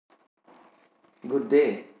Good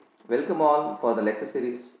day. Welcome all for the lecture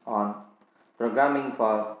series on programming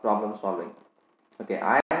for problem solving. Okay,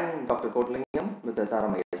 I am Dr. Kotlingam with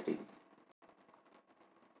SRM IST.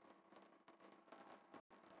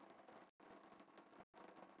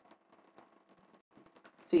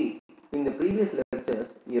 See, in the previous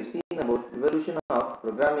lectures, we have seen about evolution of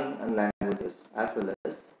programming and languages as well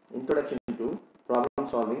as introduction to problem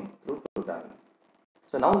solving through programming.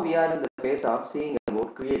 So now we are in the phase of seeing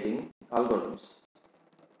about creating algorithms.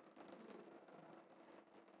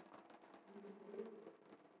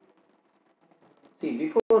 See,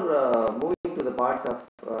 before moving to the parts of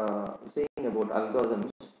saying about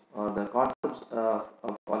algorithms or the concepts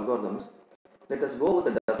of algorithms, let us go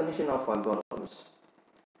with the definition of algorithms.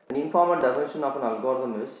 An informal definition of an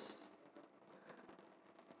algorithm is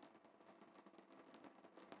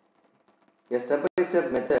a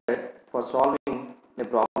step-by-step method for solving a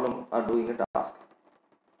problem or doing a task.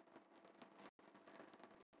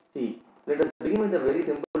 See, let us begin with a very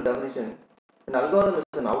simple definition. An algorithm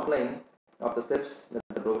is an outline of the steps that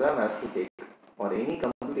the program has to take or any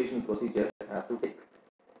computation procedure has to take.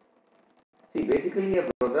 See, basically a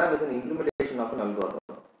program is an implementation of an algorithm.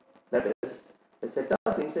 That is, a set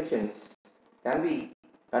of instructions can be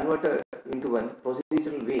converted into a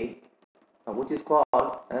procedural way which is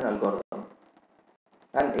called an algorithm.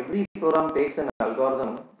 And every program takes an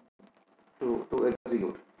algorithm to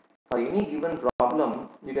execute. For any given problem,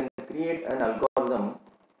 you can create an algorithm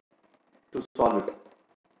to solve it.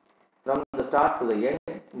 From the start to the end,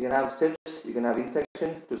 you can have steps, you can have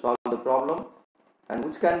instructions to solve the problem, and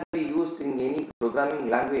which can be used in any programming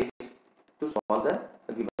language to solve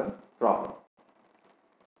the given problem.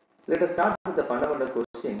 Let us start with the fundamental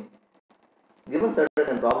question. Given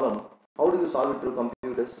certain problem, how do you solve it through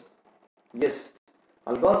computers? Yes,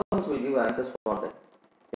 algorithms will give answers for that.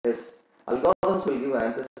 Yes, algorithms will give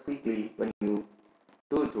answers quickly when you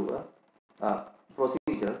do it through a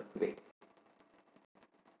procedural way.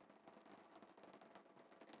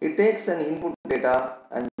 It takes an input data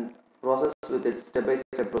and processes with its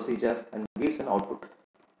step-by-step procedure and gives an output.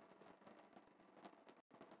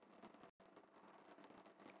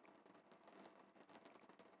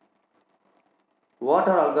 What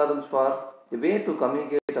are algorithms for? A way to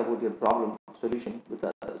communicate about your problem solution with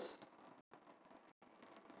others.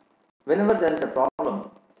 Whenever there is a problem,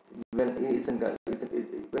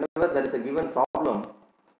 whenever there is a given problem,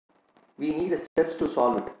 we need steps to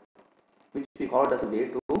solve it, which we call it as a way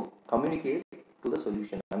to communicate to the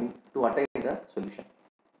solution, to attain the solution.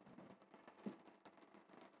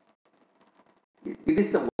 It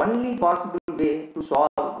is the only possible way to solve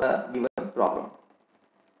a given problem.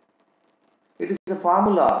 It is a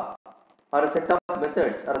formula or a set of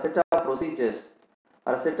methods or a set of procedures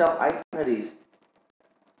or a set of itineraries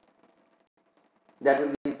that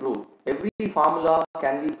will be proved. Every formula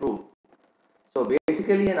can be proved. So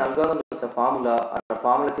basically an algorithm is a formula or a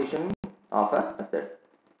formalization of a method.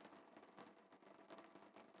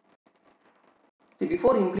 See,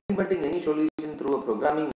 before implementing any solution through a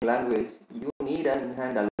programming language, you need an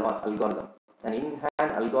in-hand algorithm. An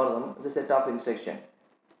in-hand algorithm is a set of instructions.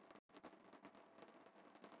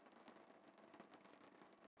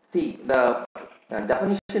 See, the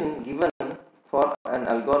definition given for an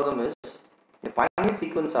algorithm is a finite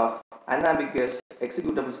sequence of unambiguous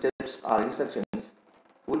executable steps or instructions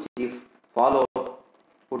which, if followed,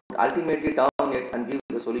 would ultimately terminate and give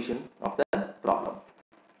the solution of the problem.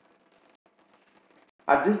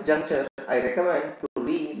 At this juncture, I recommend to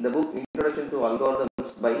read the book Introduction to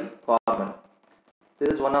Algorithms by Forman.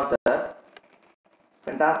 This is one of the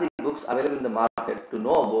fantastic books available in the market to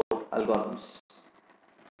know about algorithms.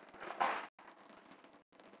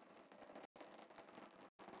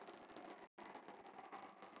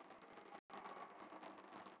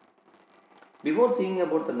 Before seeing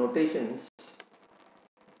about the notations,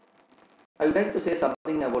 I would like to say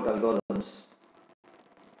something about algorithms.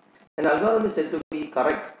 An algorithm is said to be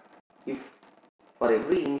correct if for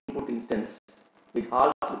every input instance it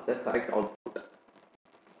halts with the correct output.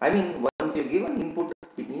 Once you give an input,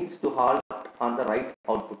 it needs to halt on the right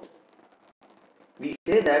output. We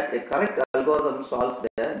say that a correct algorithm solves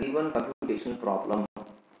the given computational problem.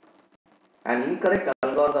 An incorrect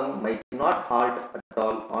algorithm might not halt at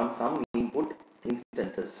all on some input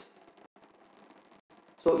instances.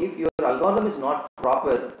 So if your algorithm is not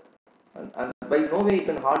proper, and by no way you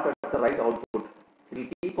can halt at the right output, it will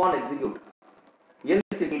keep on execute.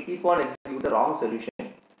 Else it will keep on execute the wrong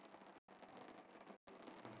solution.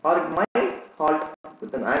 Or it might halt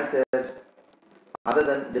with an answer other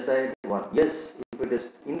than desired one. Yes, if it is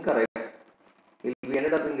incorrect, we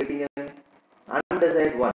ended up in getting an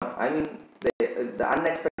undesired one. The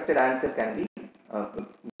unexpected answer can be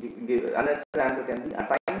unnecessary answer can be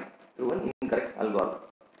attained through an incorrect algorithm.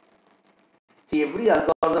 See, every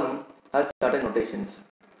algorithm has certain notations: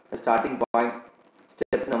 a starting point,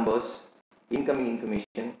 step numbers, incoming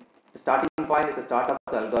information. The starting point is the start of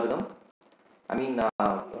the algorithm. I mean, the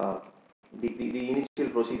initial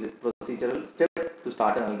procedural step to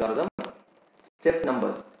start an algorithm. Step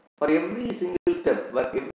numbers. For every single step,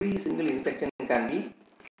 but every single instruction can be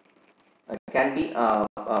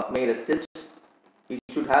made as steps. You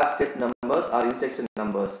should have step numbers or instruction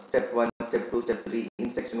numbers. Step 1, step 2, step 3,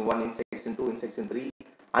 instruction 1, instruction 2, instruction 3.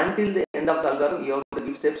 Until the end of the algorithm, you have to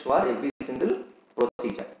give steps for every single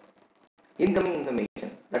procedure. Incoming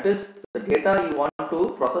information, that is the data you want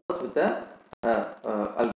to process with the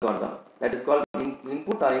algorithm. That is called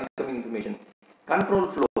input or incoming information. Control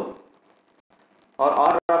flow or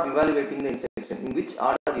order of evaluating the instruction. In which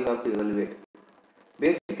order you have to evaluate.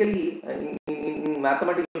 Basically, in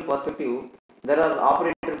mathematical perspective, there are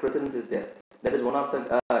operator precedence is there. That is one of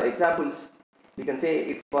the examples. You can say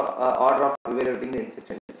if for order of evaluating the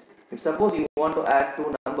instructions. If suppose you want to add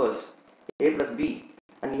two numbers a plus b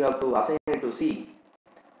and you have to assign it to c,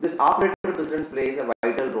 this operator precedence plays a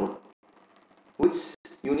vital role, which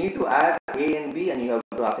you need to add a and b and you have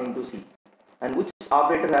to assign to c, and which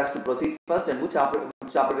operator has to proceed first and which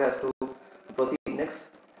operator has to proceed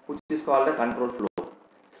next, which is called a control flow.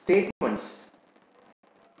 Statements.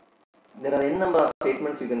 There are n number of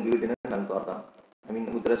statements you can give it in an algorithm. I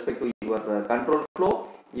mean, with respect to your control flow,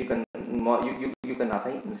 you can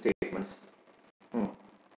assign statements.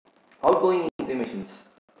 Outgoing informations.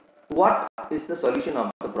 What is the solution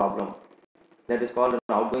of the problem? That is called an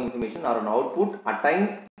outgoing information or an output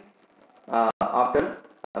attained after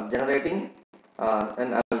generating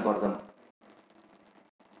an algorithm.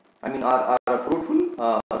 I mean, or a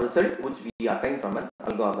fruitful result which we attain from an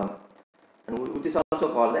algorithm, and which is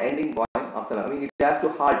also called the ending point of the. I mean, it has to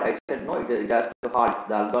halt. I said no, it has to halt.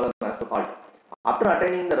 The algorithm has to halt. After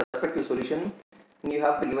attaining the respective solution, you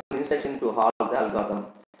have to give an instruction to halt the algorithm.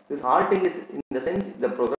 This halting is in the sense the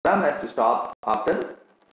program has to stop after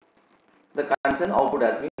the concerned output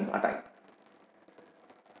has been attained.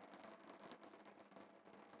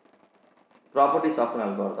 Properties of an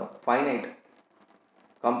algorithm: finite,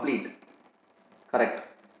 complete, correct.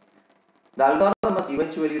 The algorithm must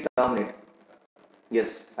eventually terminate.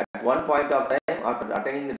 Yes, at one point of time after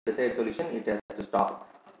attaining the desired solution, it has to stop.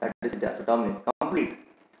 That is, it has to terminate. Complete.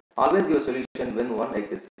 Always give a solution when one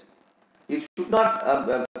exists. You should not,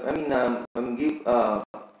 give.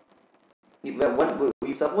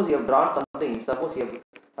 If suppose you have drawn something, suppose you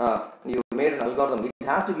have made an algorithm, it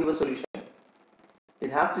has to give a solution.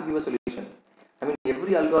 It has to give a solution. I mean,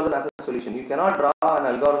 every algorithm has a solution. You cannot draw an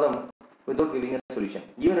algorithm without giving a solution.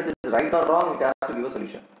 Even if it is right or wrong, it has to give a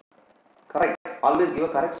solution. Correct. Always give a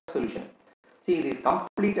correct solution. See, these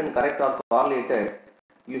complete and correct are correlated.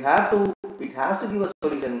 It has to give a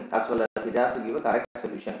solution as well as it has to give a correct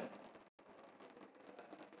solution.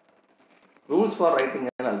 Rules for writing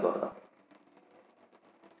an algorithm.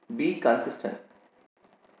 Be consistent.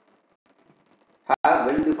 Have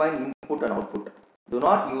well-defined input and output. Do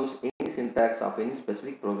not use any syntax of any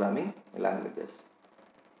specific programming languages.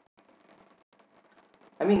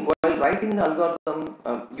 I mean, while writing the algorithm,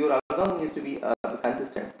 your algorithm needs to be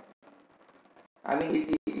consistent. I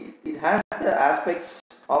mean, it has the aspects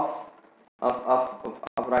of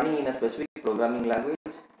running in a specific programming language,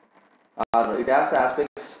 or it has the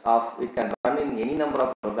aspects of it can run in any number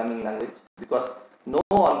of programming language, because no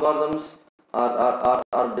algorithms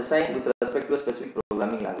are designed with respect to a specific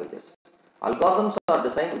programming languages. Algorithms are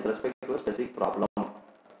designed with respect to a specific problem.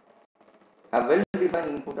 Have well-defined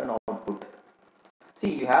input and output.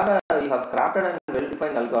 See, you have crafted a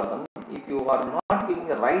well-defined algorithm. If you are not giving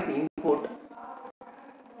the right input,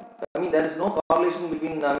 I mean, there is no correlation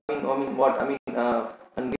between and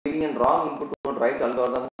giving a wrong input to a right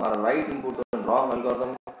algorithm or a right input to a wrong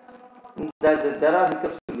algorithm. There are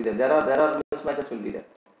hiccups will be there. There are mismatches will be there.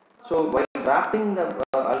 So while drafting the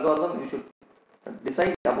algorithm, you should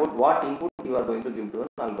decide about what input you are going to give to an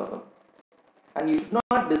algorithm, and you should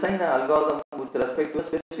not design an algorithm with respect to a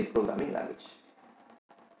specific programming language.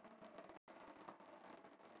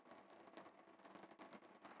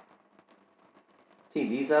 See,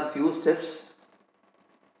 these are few steps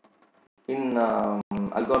in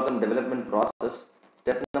algorithm development process.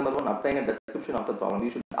 Step number 1: obtain a description of the problem. You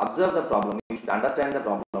should observe the problem. You should understand the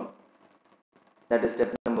problem. That is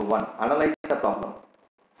step number 1. Analyze the problem.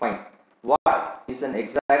 Fine. What is an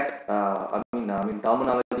exact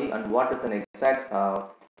terminology, and what is an exact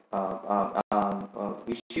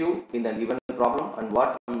issue in a given problem, and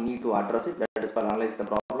what we need to address it. That is called analyze the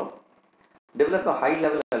problem. Develop a high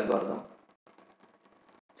level algorithm.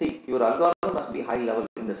 See, your algorithm must be high level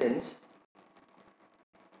in the sense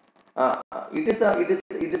it is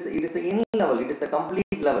the any level, it is the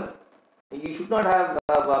complete level. You should not have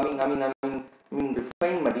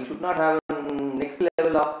refinement. You should not have next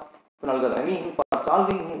level of an algorithm. I mean, for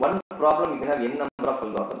solving one problem, you can have n number of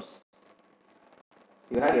algorithms.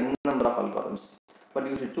 You can have n number of algorithms, but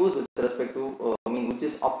you should choose with respect to which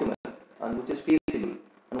is optimal and which is feasible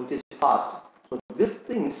and which is fast. So these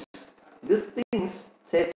things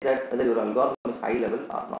says that whether your algorithm is high level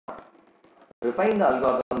or not. Refine the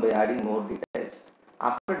algorithm by adding more details.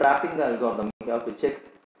 After drafting the algorithm, you have to check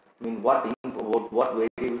what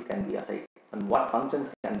variables can be assigned and what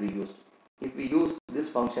functions can be used. If we use this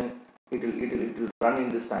function, it will run in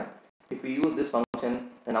this time. If we use this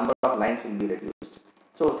function, the number of lines will be reduced.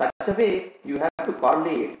 So such a way you have to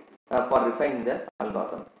correlate for refining the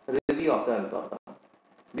algorithm. Review of the algorithm.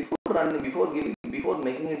 Before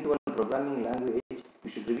making it into a programming language, you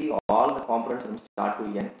should review all the components from start to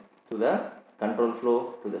end, to the control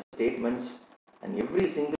flow, to the statements, and every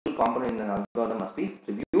single component in an algorithm must be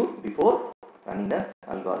reviewed before running the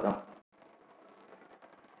algorithm.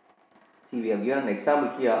 See, we have given an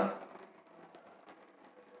example here.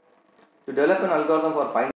 To develop an algorithm for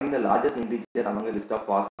finding the largest integer among a list of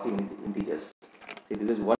positive integers. See, this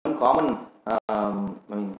is one common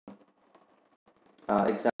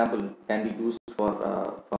example can be used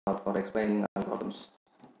for explaining algorithms.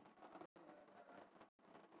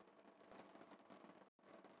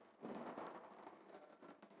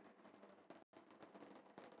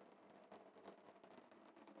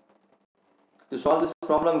 To solve this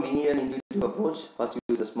problem, we need an intuitive approach. First,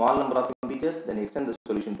 use a small number of integers, then extend the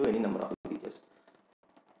solution to any number of integers.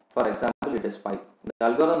 For example, it is 5. The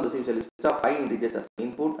algorithm receives a list of 5 integers as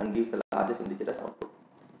input and gives the largest integer as output.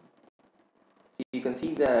 See, you can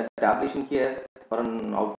see the tabulation here for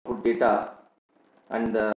an output data,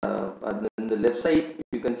 and in the left side,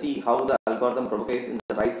 you can see how the algorithm propagates. In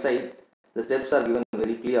the right side, the steps are given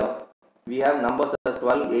very clear. We have numbers as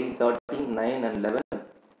 12, 8, 13, 9 and 11.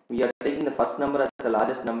 We are taking the first number as the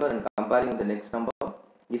largest number and comparing with the next number.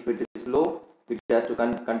 If it is low, it has to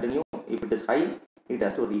continue. If it is high, it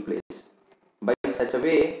has to replace. By such a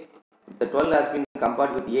way, the 12 has been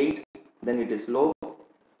compared with 8, then it is low,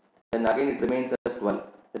 then again it remains as 12.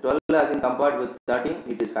 The 12 has been compared with 13,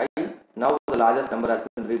 it is high. Now the largest number has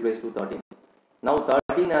been replaced to 13. Now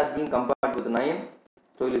 13 has been compared with 9,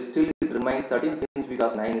 so it remains 13 since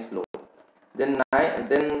because 9 is low. Then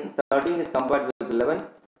 13 is compared with 11.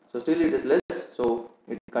 So still it is less, so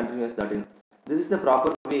it continues 13. This is the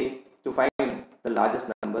proper way to find the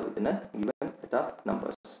largest number within a given set of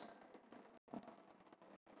numbers.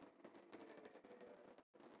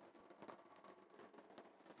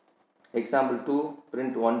 Example 2,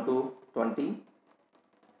 print 1 to 20.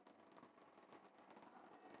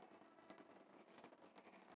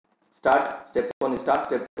 Step 1 is start,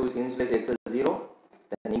 step 2 is initialize x as 0,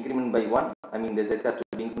 then increment by 1, this x has to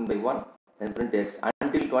be incremented by 1, then print x.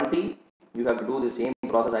 Until 20, you have to do the same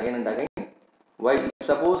process again and again. Why?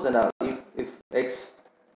 Suppose that if x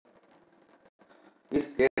is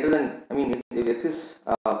greater than, if x is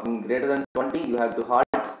greater than 20, you have to halt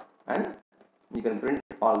and you can print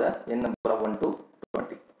all the n number of 1 to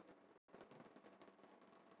 20.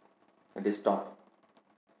 It is stop.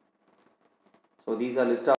 So these are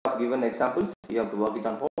list of given examples. You have to work it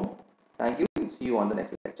on home. Thank you. See you on the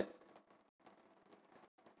next lecture.